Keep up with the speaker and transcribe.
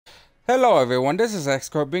Hello everyone, this is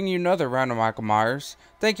CORP bringing you another round of Micheal Myers.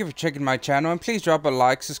 Thank you for checking my channel and please drop a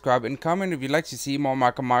like, subscribe, and comment if you'd like to see more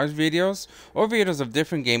Micheal Myers videos or videos of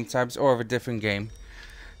different game types or of a different game.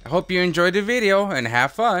 I hope you enjoyed the video and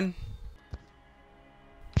have fun.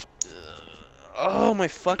 Oh, my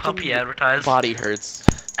fucking Puppy advertised. body hurts.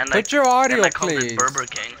 And Put your audio, I called please. it Burger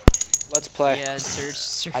King. Let's play. Yeah,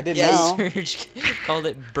 Serge. I did yeah, now. Serge called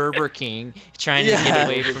it Burger King, trying to get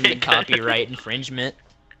away from the copyright infringement.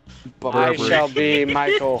 I shall be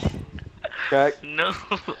Michael. Okay. No,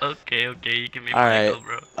 okay, you can be Alright. Michael,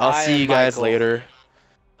 bro. I'll I see am you guys Michael. later.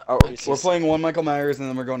 Oh, we're playing one Micheal Myers and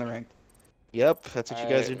then we're going to ranked. Yep, that's what you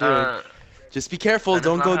guys are doing. Just be careful, that is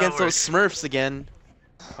don't not go how it against those works. Smurfs again.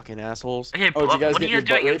 Fucking assholes. Okay, Oh, did you guys what get are your you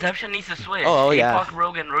doing? butt raped? Inception needs to switch. Oh, yeah. Apoc,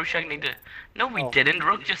 Rogue, and Rorschach need to... No, we Oh. didn't.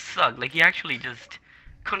 Rogue just sucked. Like, he actually just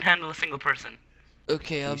couldn't handle a single person.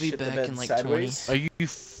 Okay, I'll You be shit the back bed in like sideways? 20. Are you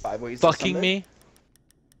 5 ways. fucking me?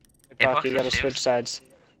 Hey, Fuck, fuck you you, gotta James. switch sides.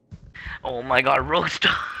 Oh my god, Rogue,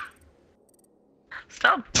 stop.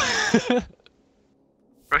 Stop.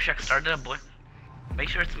 Rorschach, start it up, boy. Make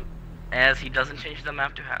sure it's... As he doesn't change the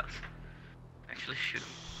map to house. Actually, shoot him.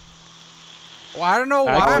 Well, I don't know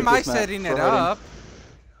I why like am I this map setting for it hiding. up.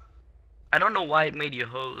 I don't know why it made you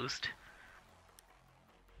host.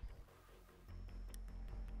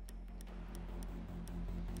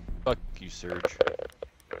 Fuck you, Serge.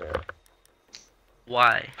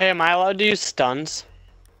 Why? Hey, am I allowed to use stuns?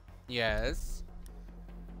 Yes.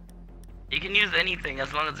 You can use anything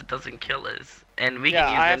as long as it doesn't kill us. And we Yeah,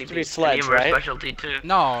 can use I have to anything, be any sledge, of our right? specialty too.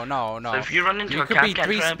 No. So if you run into You a could be cat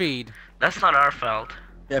 3 trap, speed. that's not our fault.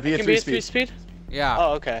 Yeah, be You a can 3 be a speed. 3-speed? Yeah.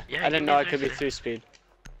 Oh, okay. Yeah, I you didn't can know be I could be 3-speed. 3-speed.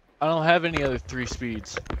 I don't have any other 3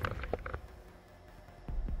 speeds.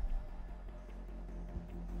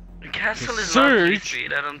 The castle is Surge. not 3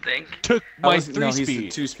 speed, I don't think. Took I my was- 3 no, he's the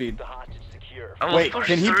speed. 2 speed. Oh, Wait, of course,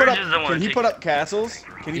 can he Surge put up? is the one Can he to- put up castles?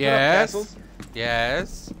 Can he Yes. put up castles?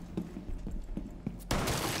 Yes.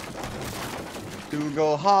 To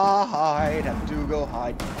go hide, have to go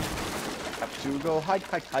hide. Have to go hide.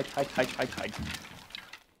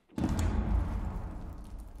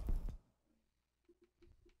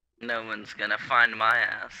 No one's gonna find my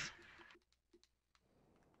ass.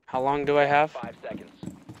 How long do I have?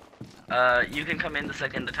 You can come in the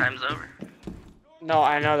second the time's over. No,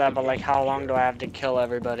 I know that, but like, how long do I have to kill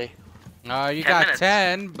everybody? You 10 got minutes.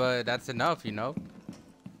 10, but that's enough, you know.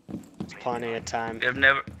 It's plenty of time. We've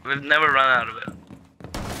never run out of it.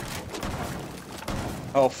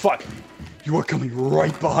 Oh fuck! You are coming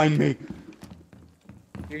right behind me.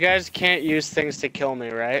 You guys can't use things to kill me,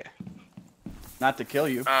 right? Not to kill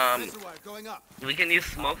you. We can use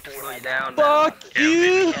smoke to slow you down. Fuck now.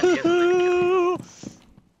 Yeah, we can't use it. you!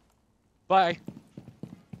 Bye.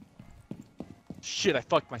 Shit, I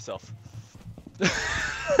fucked myself.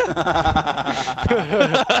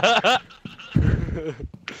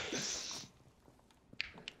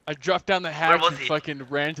 I dropped down the hatch was and he? fucking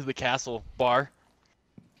ran to the castle bar.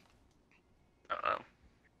 Uh-oh.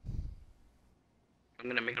 I'm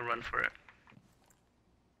gonna make a run for it.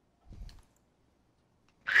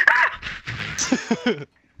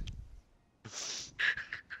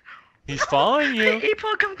 He's following you. Hey,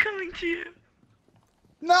 Apoc, I'm coming to you.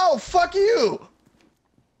 No, fuck you!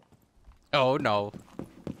 Oh no.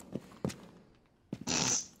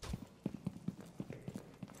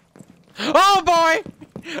 Oh boy!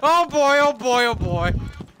 Oh boy, oh boy, oh boy.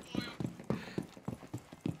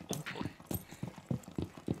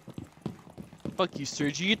 Fuck you,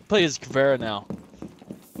 Serge. You get to play as Kavera now.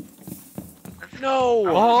 No!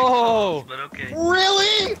 Oh! But okay.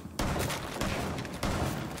 Really?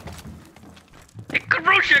 Hey, good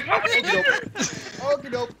Rorschach, what would you do?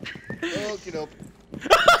 Okie doke. Okie doke.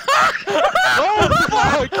 Oh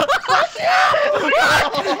fuck! Oh,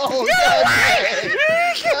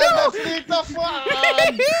 God! That's fun!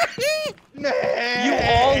 You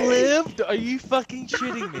all lived? Are you fucking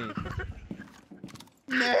shitting me?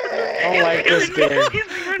 I don't like this game. He's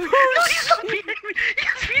behind me. No, he's not behind me.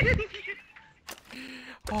 He's behind me.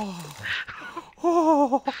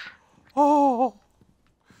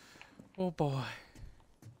 Oh boy.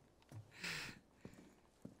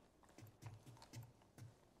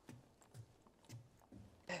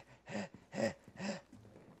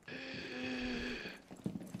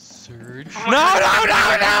 Surge.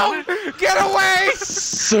 No! Get away!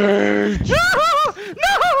 Surge! No!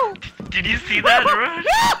 No! Did you see that, Rush?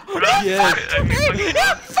 No! Rush? Yes.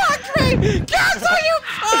 You fucked me! Cancel, you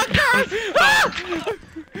fucker!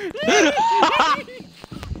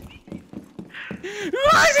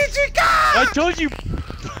 Why did you go? I told you.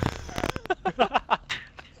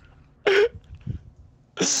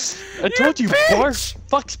 I told you, bitch! Barf.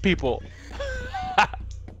 fucks people.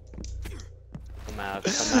 Come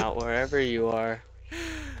out wherever you are.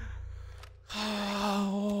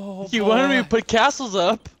 Oh, You wanted me to put castles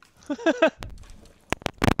up.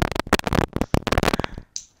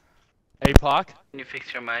 APOC? Can you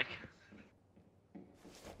fix your mic?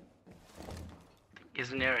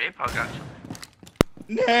 Isn't there APOC actually?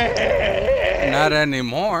 Not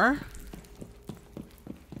anymore.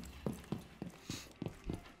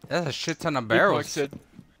 That's a shit ton of barrels.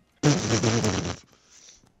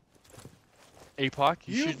 APOC,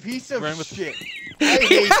 You should piece of run with shit. I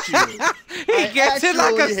hate you. He gets it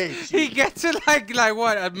like actually hate you. he gets it like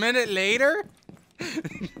what, a minute later?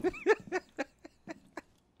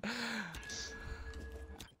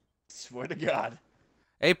 Swear to God.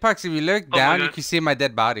 Apex, if you look Oh my down, you God. can see my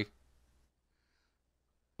dead body.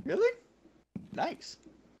 Really? Nice.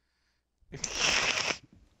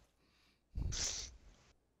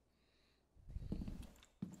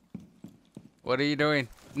 What are you doing?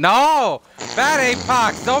 No! Bad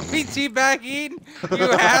Apex! Don't be teabagging,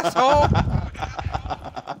 you asshole!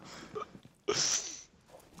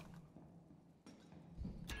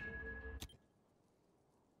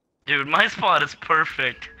 Dude, my spot is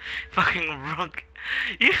perfect. Fucking rook.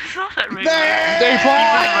 You saw that right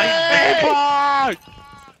APOC! APOC!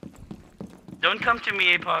 Don't come to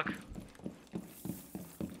me, APOC.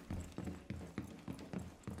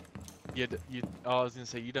 Oh, I was gonna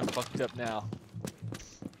say, you done fucked up now.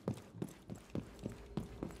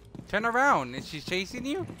 Turn around. Is she chasing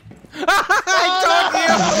you?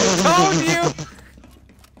 I told you! Told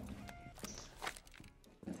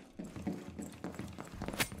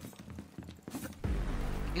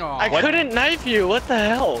you! Aw. I couldn't knife you. What the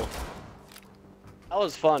hell? That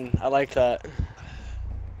was fun. I like that.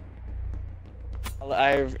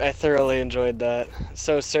 I thoroughly enjoyed that.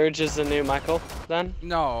 So Surge is the new Michael then?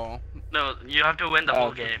 No. No, you have to win the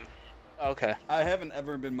whole game. Okay. I haven't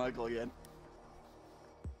ever been Michael yet.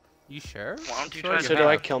 You sure? Why don't you Sure try you So to do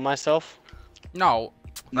I have. kill myself? No.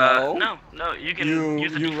 No. No, you can You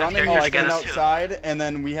use the you defense run and character to stand get us too. outside, and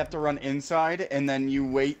then we have to run inside, and then you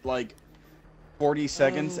wait like 40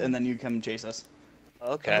 seconds, and then you come chase us.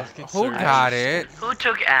 Okay. Fucking Who Surge. got it? Who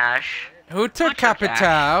took Ash? Who took took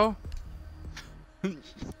Capital?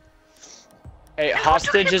 Hey,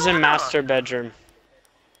 hostage is in master bedroom.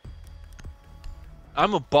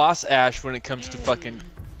 I'm a boss Ash when it comes to fucking.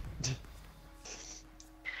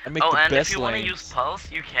 I make Oh, the and best if you want to lanes. use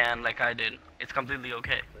Pulse, you can, like I did. It's completely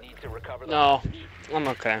okay. No, I'm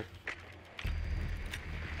okay.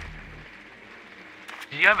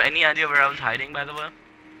 Did you have any idea where I was hiding, by the way?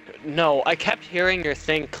 No, I kept hearing your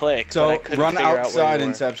thing click, but I So couldn't run figure out where outside, you were.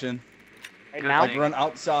 Inception. Right Good now? thing. Run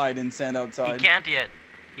outside and stand He outside. can't yet.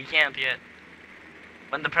 He can't yet.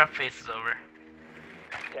 When the prep phase is over.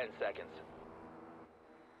 10 seconds.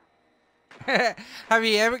 Have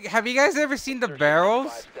you guys ever seen the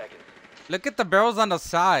barrels? 5 seconds. Look at the barrels on the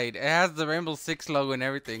side. It has the Rainbow Six logo and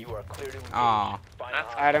everything. You are clear to engage. Aw. Find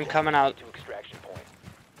That's- a Alright, I'm coming out. to extraction point.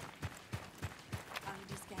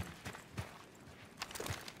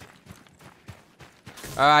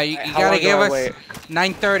 You How gotta long do give I us wait?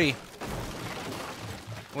 9:30.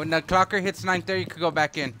 When the clocker hits 9:30, you could go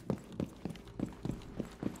back in.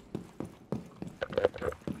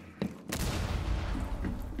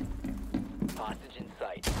 Hostage in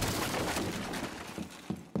sight.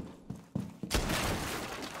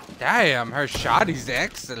 Damn, her shot is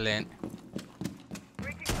excellent.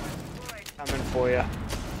 Coming for you.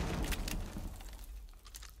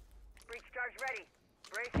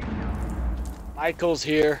 Michael's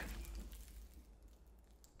here.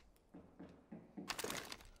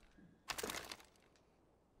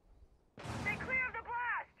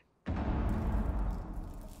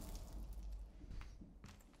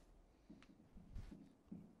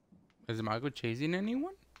 Is Michael chasing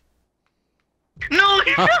anyone? No,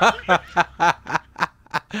 he's not!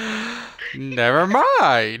 Never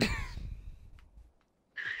mind.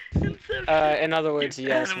 In other words, You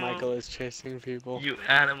yes, animal. Michael is chasing people. You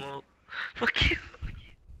animal. Fuck you.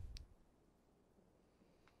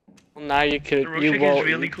 Well, now you could. You Roshik won't. is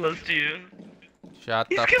really close to you. Shut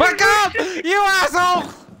He's the coming, fuck up, Roshik! you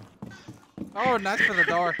asshole! Oh, nice for the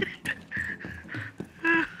door.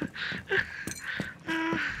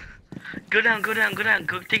 Go down, go down, go down.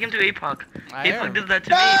 Go take him to APOC. I APOC am. did that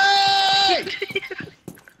to me.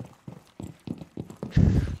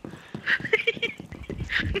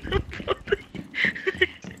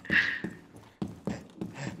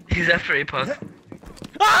 He's after APOC.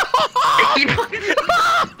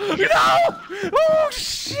 No! Oh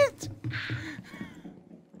shit!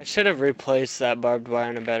 I should have replaced that barbed wire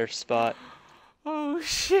in a better spot. Oh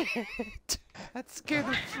shit! That scared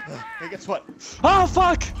the Hey, guess what? Oh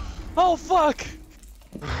fuck! Oh fuck!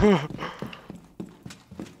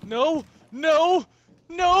 No! No!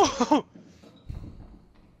 No!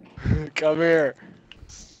 Come here.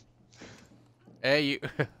 Hey, you.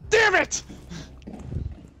 Damn it!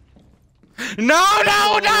 No,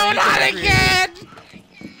 not again!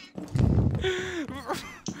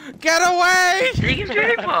 Get away! Take him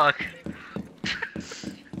to APOC.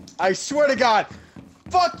 I swear to God.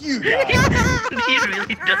 Fuck you guys. He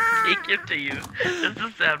really does take him to you. That's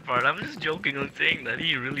the sad part. I'm just joking on saying that.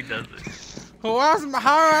 He really does it. How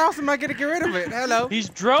else am I gonna get rid of it? Hello. He's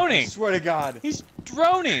I droning! swear to God. He's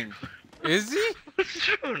droning! Is he? What's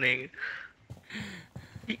droning?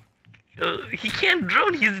 He can't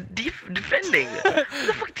drone. He's defending. What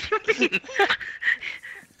the fuck do you mean?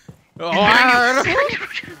 Oh, I heard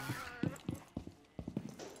him.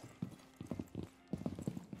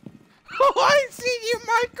 Oh, I see you,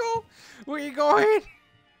 Michael. Where you going?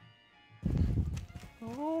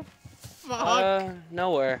 Oh, fuck.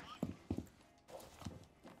 Nowhere.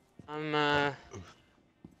 I'm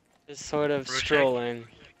just sort of Roshek. strolling.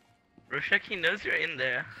 Roshek, he knows you're in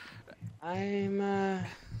there. I'm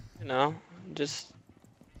you know, just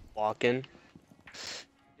walking,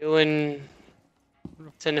 doing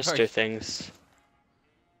sinister things.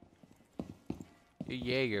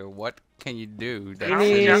 Jaeger, what can you do? How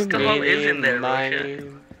much alcohol is in there, Roshek?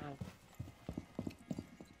 Meeny,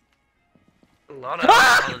 A lot of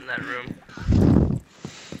alcohol in that room.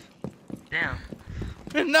 Damn.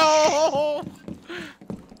 No!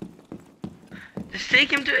 Just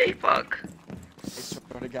take him to APOC. I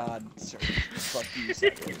swear to God, sir. Fuck you,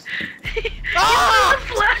 suckers. Ah!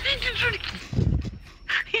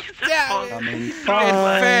 He's a Damn fuck. it. Coming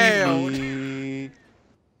failed. me.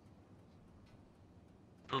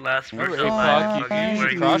 The last Alright, person fuck, alive. you can use Where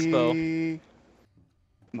the you- crossbow. I'm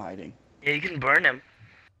hiding. Yeah, you can burn him.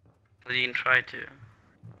 But you can try to.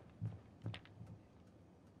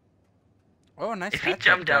 Oh, nice. If he hatch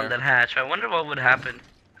jumped up down there. that hatch, I wonder what would happen.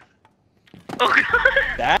 Oh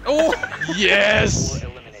god! That? Oh! Yes! Four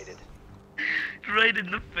eliminated. Right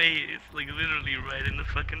in the face. Like literally right in the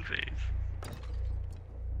fucking face.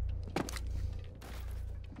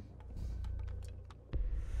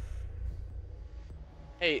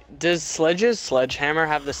 Hey, does Sledge's sledgehammer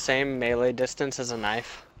have the same melee distance as a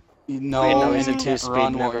knife? No, Wait, no, he's a you can't two-speed,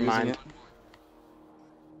 run while never using mind. it.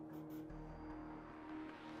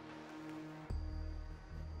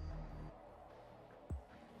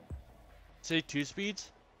 Say 2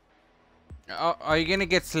 speeds? Are you gonna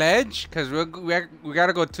get Sledge? Cause we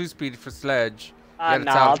gotta go 2-speed for Sledge. Yeah, No,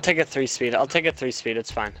 that's how- I'll take a 3-speed. I'll take a 3-speed.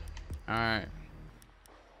 It's fine. All right.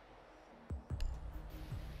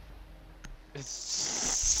 It's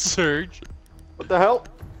Surge. What the hell?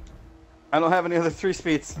 I don't have any other 3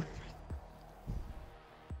 speeds.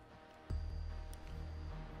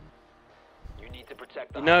 You need to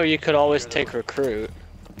protect the You know, you could always hostage. take recruit.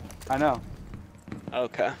 I know.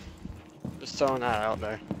 Okay. Just throwing that out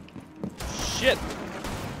there. Shit!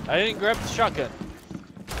 I didn't grab the shotgun.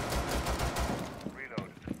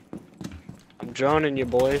 I'm droning you,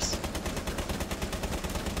 boys.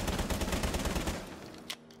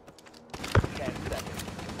 10 seconds.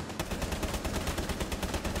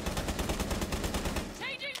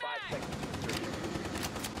 5 seconds.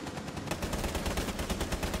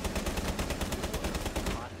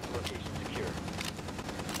 Hostage location secure.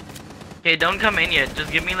 Okay, don't come in yet.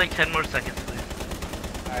 Just give me like 10 more seconds,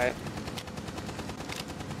 please. Alright.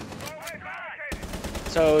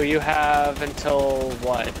 So you have until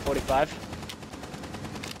what, 45?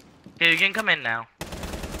 Okay, you can come in now.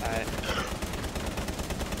 Alright.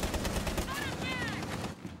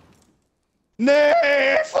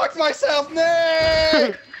 Nay! Fuck myself!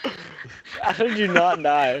 Nay! How did you not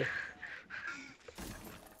die?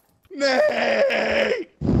 Nay!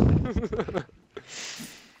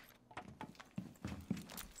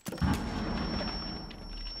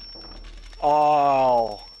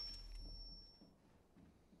 Oh.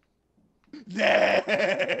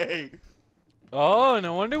 Nay! Oh,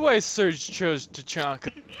 no wonder why Surge chose to chunk.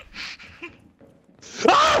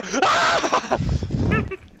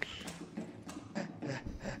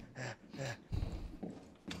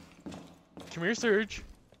 Come here, Surge.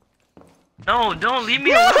 No, don't leave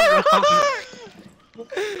me alone, bro. No,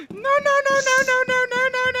 no, no, no, no, no, no,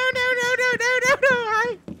 no, no, no, no, no, no, no,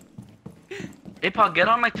 no. Hey, Paul, get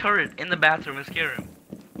on my turret in the bathroom and scare him.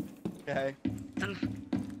 Okay.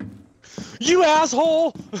 You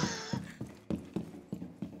asshole!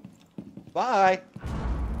 Bye.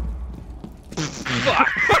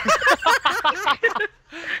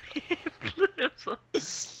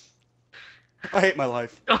 I hate my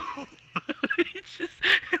life. Oh,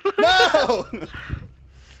 No!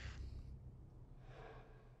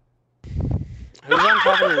 Who's on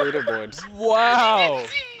top of the leaderboards? Wow.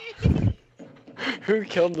 Who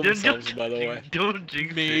killed Don't- themselves, by the way? Don't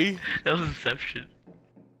jinx Me. it. That was Inception.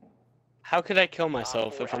 How could I kill Op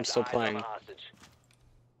myself 4 if I'm has still eyes on playing? the hostage.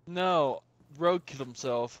 No. Rogue killed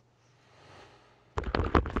himself.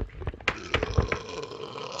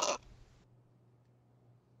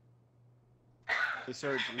 Hey,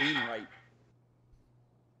 Serge, lean right.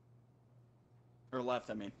 Or left,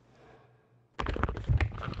 I mean.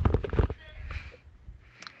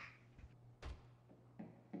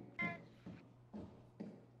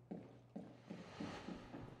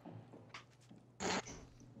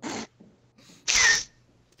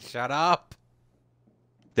 Shut up.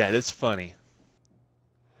 That is funny.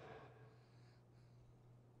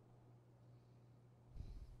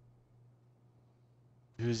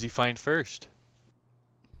 Who does he find first?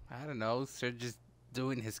 I don't know. Sir just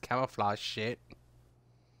doing his camouflage shit.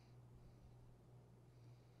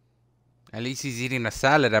 At least he's eating a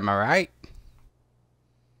salad, am I right?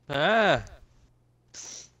 Ah.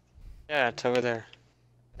 Yeah, it's over there.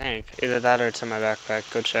 I think. Either that or it's in my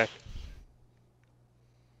backpack. Go check.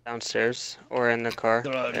 Downstairs or in the car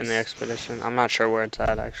in the expedition. I'm not sure where it's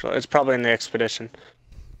at actually. It's probably in the expedition.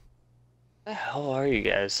 Where the hell are you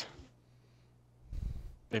guys?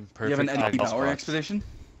 In You have an perfect empty hiding power spots. expedition?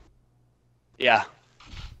 Yeah.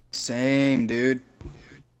 Same, dude.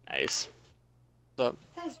 Nice. What's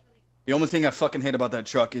The only thing I fucking hate about that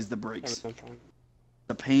truck is the brakes. up?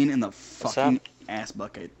 The pain in the What's fucking up? ass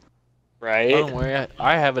bucket. Right? Don't worry,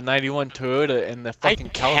 I have a 91 Toyota and the I fucking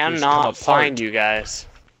calipers come cannot apart. find you guys.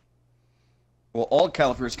 Well, all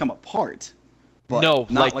calipers come apart. But No,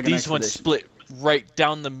 not like an these ones expedition. split right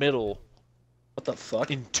down the middle What the fuck?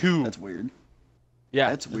 in two. That's weird.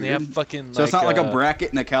 Yeah, that's and they have weird. fucking So it's not like a uh,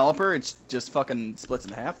 bracket and a caliper, it's just fucking splits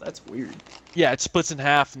in half? That's weird. Yeah, it splits in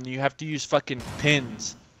half, and you have to use fucking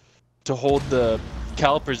pins to hold the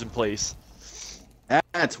calipers in place.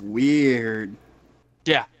 That's weird.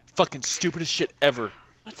 Yeah, fucking stupidest shit ever.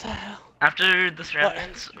 What the hell? After this round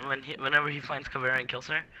ends, whenever he finds Caveira and kills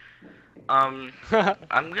her, I'm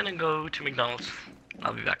gonna go to McDonald's.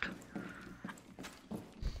 I'll be back.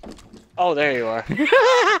 Oh, there you are.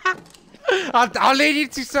 I'll lead you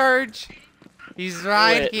to Serge. He's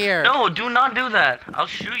right Wait. here. No, do not do that. I'll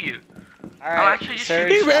shoot you. Alright, actually just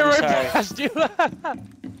Serge, shoot you. I'm sorry. past you.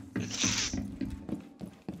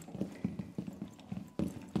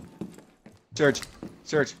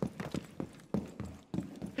 Search.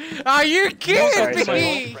 Are you sorry, kidding sorry.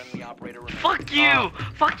 me? Friendly operator remaining. Fuck you!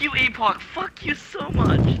 Fuck you, APOC! Fuck you so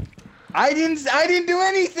much! I didn't do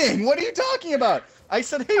anything! What are you talking about? I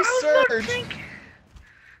said, hey, I was not Serge! thinking.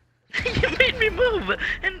 You made me move,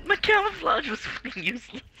 and my camouflage was fucking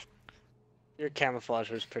useless. Your camouflage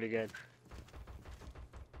was pretty good.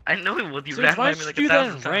 I know it was. You So ran why by me don't like you do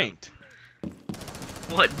that 1,000 in times. ranked?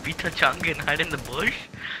 What? Beat Tachanga and hide in the bush?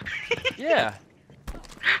 Yeah.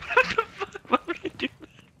 What the fuck? Why would I do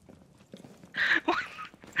that?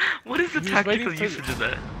 What is the He was waiting tactical for usage of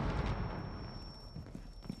that?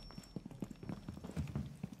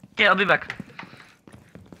 Okay, I'll be back.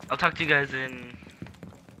 I'll talk to you guys in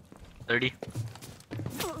 30.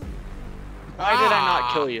 Why did I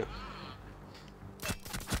not kill you?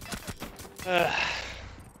 I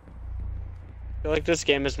feel like this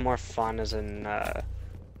game is more fun as in,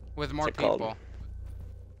 With more What's it called? people.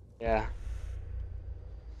 yeah.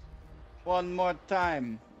 One more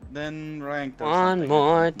time, then ranked or One something.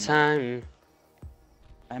 more time.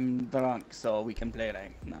 I'm drunk, so we can play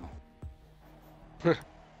ranked now.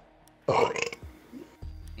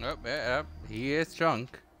 Yep, he is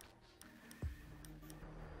drunk.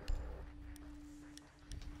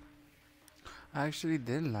 I actually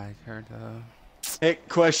did like her though. Hey,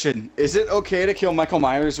 question. Is it okay to kill Micheal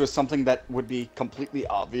Myers with something that would be completely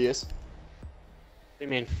obvious? What do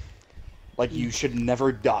you mean? Like, you should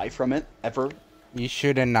never die from it, ever? You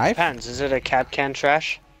shoot a knife? Depends. Is it a cap can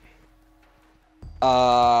trash?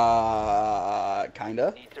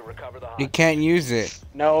 Kinda. Need to recover the You hostage. can't use it.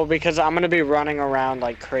 No, because I'm gonna be running around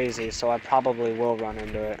like crazy, so I probably will run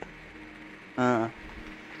into it. Well,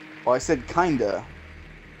 I said kinda.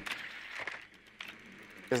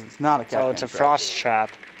 Because it's not a So Capcan it's a trap. frost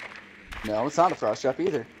trap. No, it's not a frost trap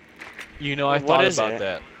either. You know, I What thought is about it?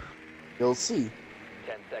 that. You'll see.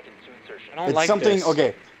 10 seconds to insertion. I don't It's like something, this.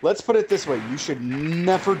 okay, let's put it this way. You should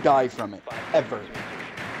never die from it. 5 Ever.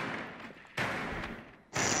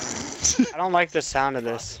 seconds to insertion. I don't like the sound of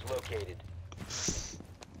this. Hostage located.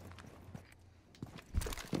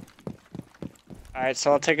 Alright,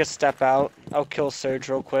 so I'll take a step out. I'll kill Surge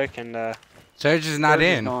real quick and Surge is not Surge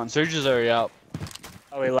is in. gone. Surge is already out.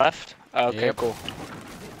 Oh, he left? Okay, Yep. cool.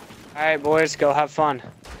 Alright, boys, go have fun.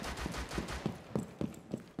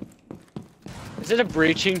 Is it a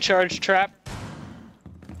breaching charge trap?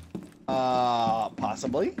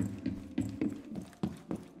 Possibly.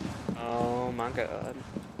 Oh my god.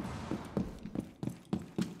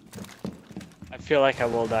 I feel like I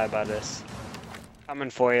will die by this. Coming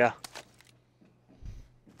for ya.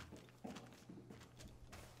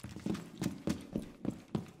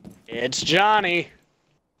 It's Johnny.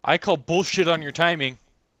 I call bullshit on your timing.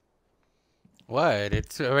 What?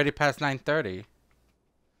 It's already past 9:30.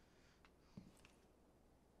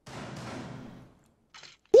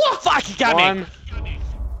 Oh fuck! You got me. One.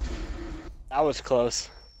 That was close.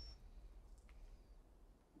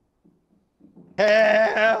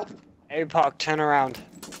 Help! APOC, turn around.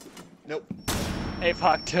 Nope.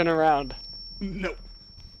 APOC, turn around. Nope.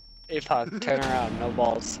 APOC, turn around. No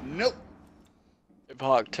balls. Nope.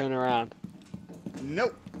 APOC, turn around.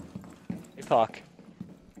 Nope. APOC.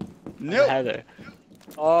 Nope. Heather.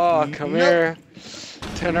 Oh, come Nope. here.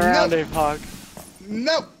 Turn around, Nope. APOC.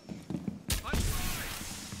 Nope.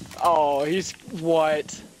 Oh, he's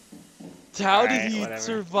what? How did Alright, he whatever.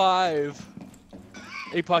 survive?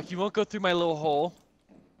 APOC, you won't go through my little hole.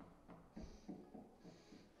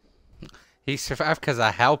 He survived because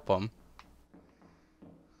I help him.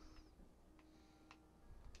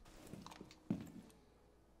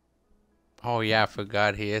 Oh yeah, I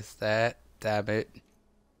forgot he is that. Damn it.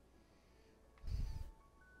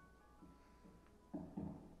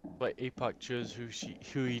 But APOC chose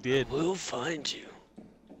who he did. We'll find you.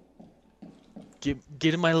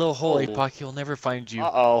 Get in my little hole, Oh. APOC. He'll never find you.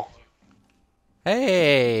 Uh-oh.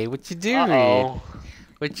 Hey, what you doing? Uh-oh.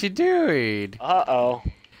 What you doing? Uh-oh.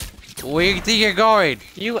 Where do you think you're going?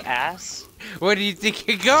 You ass. Where do you think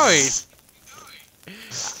you're going?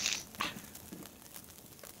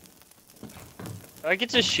 Do I get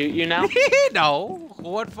to shoot you now? No.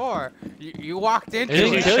 What for? You walked into It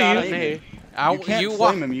didn't it. kill Shot you. at me. I, You can't walked.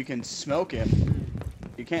 flame him, you can smoke him.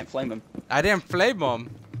 You can't flame him. I didn't flame him.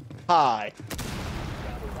 Hi.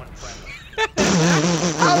 Down to one friendly.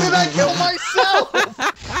 How did I kill myself?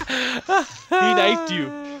 He knifed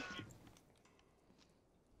you.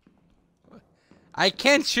 I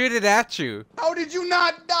can't shoot it at you. How did you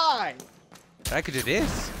not die? I could do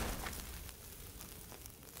this.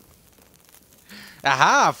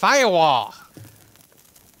 Aha! Firewall.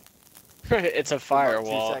 It's a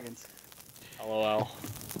firewall. 2 seconds. LOL.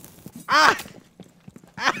 Ah!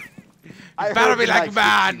 I Battle heard me the like a knife hit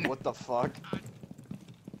man. you, What the fuck?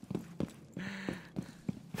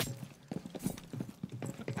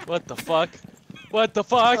 What the fuck? What the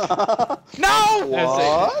fuck? No!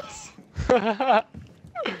 What?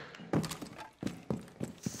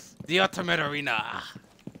 The ultimate arena.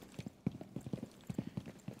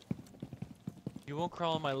 You won't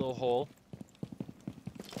crawl in my little hole.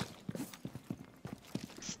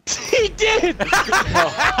 He did!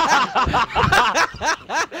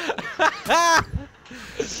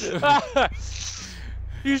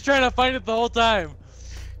 He was trying to find it the whole time.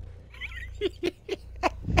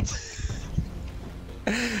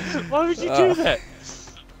 Why would you do that?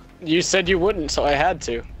 You said you wouldn't, so I had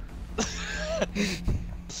to.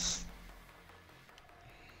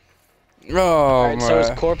 Oh, Alright, so is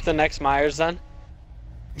man. Corp the next Myers then?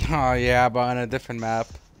 Oh yeah, but on a different map.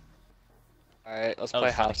 Alright, let's That play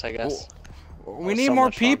was funny. house, I guess. We was need so more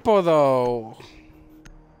much fun. people though.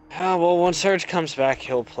 Oh, well, when Surge comes back,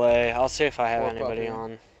 he'll play. I'll see if I have Or anybody Puppy.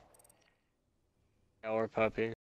 on. Yeah, or Puppy.